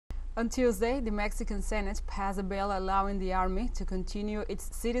On Tuesday, the Mexican Senate passed a bill allowing the Army to continue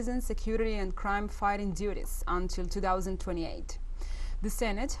its citizen security and crime-fighting duties until 2028. The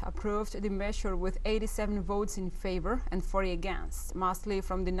Senate approved the measure with 87 votes in favor and 40 against, mostly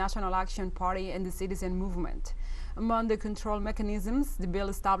from the National Action Party and the Citizen Movement. Among the control mechanisms, the bill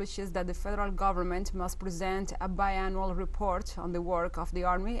establishes that the federal government must present a biannual report on the work of the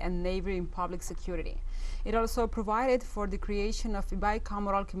Army and Navy in public security. It also provided for the creation of a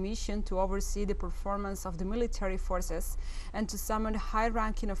bicameral commission to oversee the performance of the military forces and to summon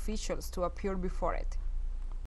high-ranking officials to appear before it.